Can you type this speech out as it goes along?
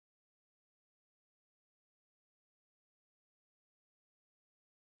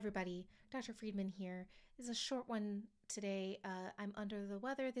Everybody, Dr. Friedman here. This is a short one today. I'm under the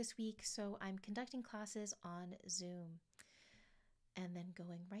weather this week, so I'm conducting classes on Zoom and then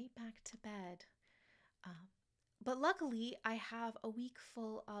going right back to bed. But luckily, I have a week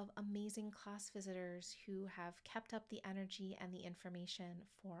full of amazing class visitors who have kept up the energy and the information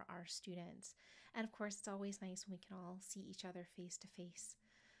for our students. And of course, it's always nice when we can all see each other face to face.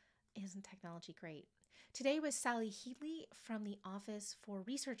 Isn't technology great? Today was Sally Headley from the Office for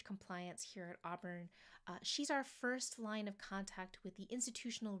Research Compliance here at Auburn. She's our first line of contact with the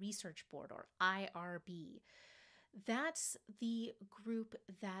Institutional Research Board, or IRB. That's the group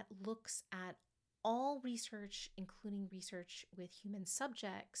that looks at all research, including research with human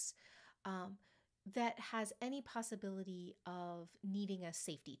subjects, that has any possibility of needing a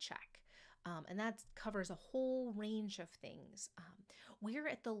safety check. And that covers a whole range of things. We're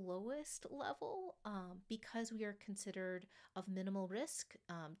at the lowest level because we are considered of minimal risk.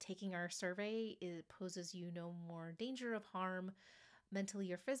 Taking our survey, it poses you no more danger of harm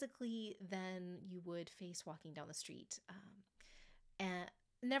mentally or physically than you would face walking down the street. And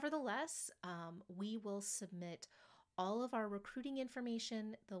nevertheless, we will submit all of our recruiting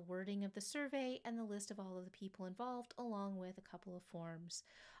information, the wording of the survey, and the list of all of the people involved, along with a couple of forms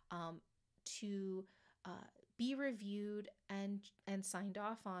to be reviewed and signed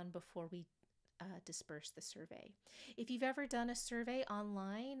off on before we disperse the survey. If you've ever done a survey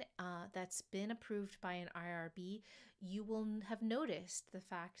online that's been approved by an IRB, you will have noticed the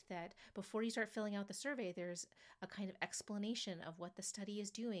fact that before you start filling out the survey, there's a kind of explanation of what the study is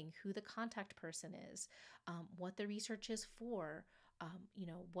doing, who the contact person is, what the research is for,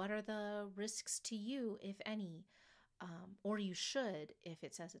 what are the risks to you, if any, or you should if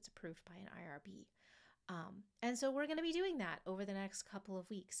it says it's approved by an IRB. And so we're going to be doing that over the next couple of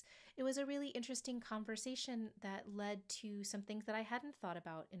weeks. It was a really interesting conversation that led to some things that I hadn't thought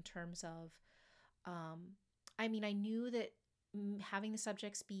about in terms of, I knew that having the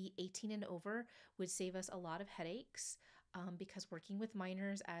subjects be 18 and over would save us a lot of headaches because working with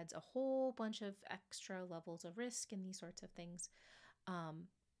minors adds a whole bunch of extra levels of risk and these sorts of things.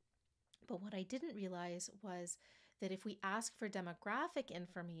 But what I didn't realize was that if we ask for demographic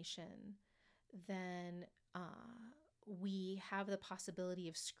information, then we have the possibility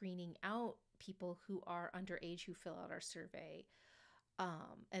of screening out people who are underage who fill out our survey.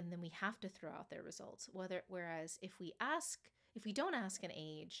 And then we have to throw out their results. Whereas if we don't ask an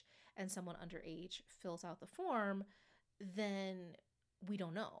age and someone underage fills out the form, then we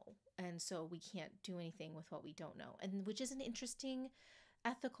don't know. And so we can't do anything with what we don't know. And which is an interesting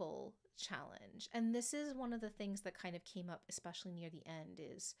ethical challenge. And this is one of the things that kind of came up, especially near the end,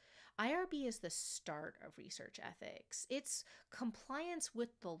 is IRB is the start of research ethics. It's compliance with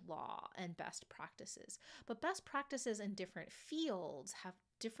the law and best practices. But best practices in different fields have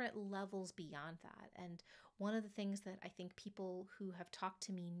different levels beyond that. And one of the things that I think people who have talked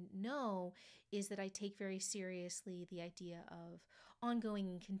to me know is that I take very seriously the idea of ongoing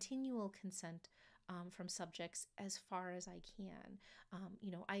and continual consent from subjects as far as I can.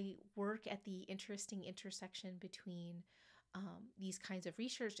 I work at the interesting intersection between these kinds of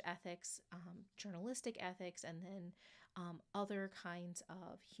research ethics, journalistic ethics, and then other kinds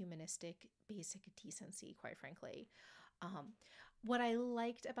of humanistic basic decency, quite frankly. What I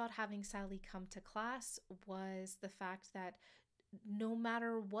liked about having Sally come to class was the fact that no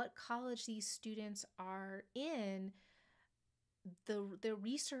matter what college these students are in, the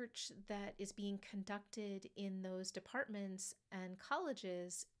research that is being conducted in those departments and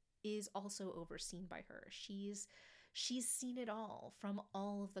colleges is also overseen by her. She's seen it all from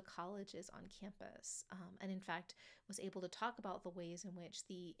all of the colleges on campus, and in fact was able to talk about the ways in which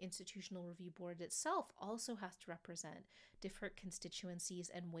the Institutional Review Board itself also has to represent different constituencies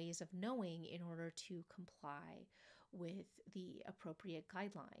and ways of knowing in order to comply with the appropriate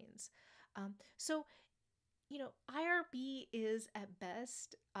guidelines. So IRB is at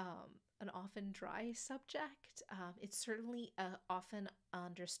best an often dry subject. It's certainly often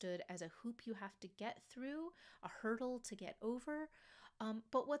understood as a hoop you have to get through, a hurdle to get over.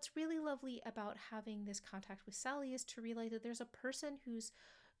 But what's really lovely about having this contact with Sally is to realize that there's a person who's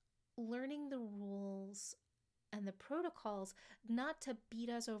learning the rules and the protocols, not to beat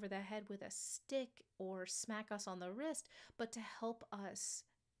us over the head with a stick or smack us on the wrist, but to help us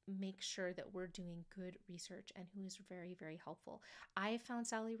make sure that we're doing good research, and who is very, very helpful. I found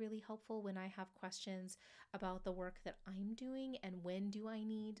Sally really helpful when I have questions about the work that I'm doing and when do I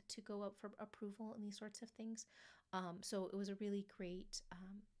need to go up for approval and these sorts of things. So it was a really great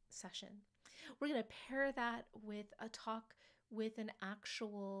session. We're going to pair that with a talk with an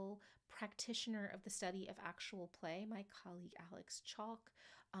actual practitioner of the study of actual play, my colleague Alex Chalk.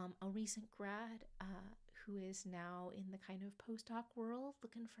 a recent grad who is now in the kind of postdoc world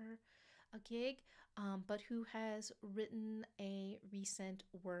looking for a gig, but who has written a recent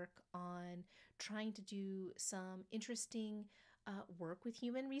work on trying to do some interesting work with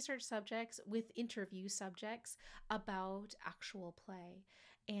human research subjects, with interview subjects about actual play.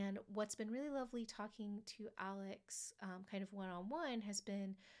 And what's been really lovely talking to Alex, kind of one on one, has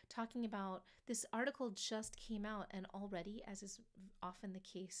been talking about this article just came out, and already, as is often the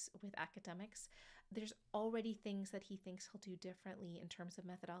case with academics, there's already things that he thinks he'll do differently in terms of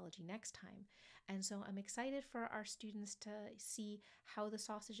methodology next time. And so I'm excited for our students to see how the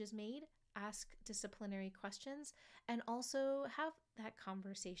sausage is made, ask disciplinary questions, and also have that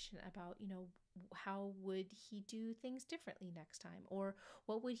conversation about, how would he do things differently next time? Or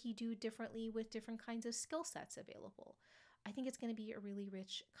what would he do differently with different kinds of skill sets available? I think it's going to be a really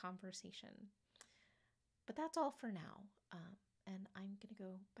rich conversation. But that's all for now. And I'm going to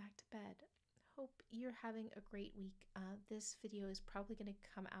go back to bed. Hope you're having a great week. This video is probably going to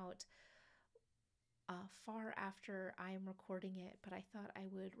come out far after I'm recording it, but I thought I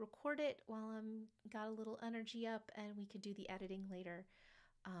would record it while I'm got a little energy up and we could do the editing later.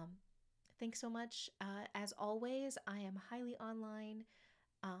 Thanks so much. As always, I am highly online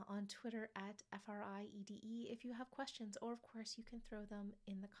on Twitter at FRIEDE if you have questions, or of course you can throw them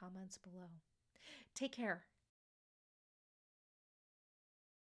in the comments below. Take care.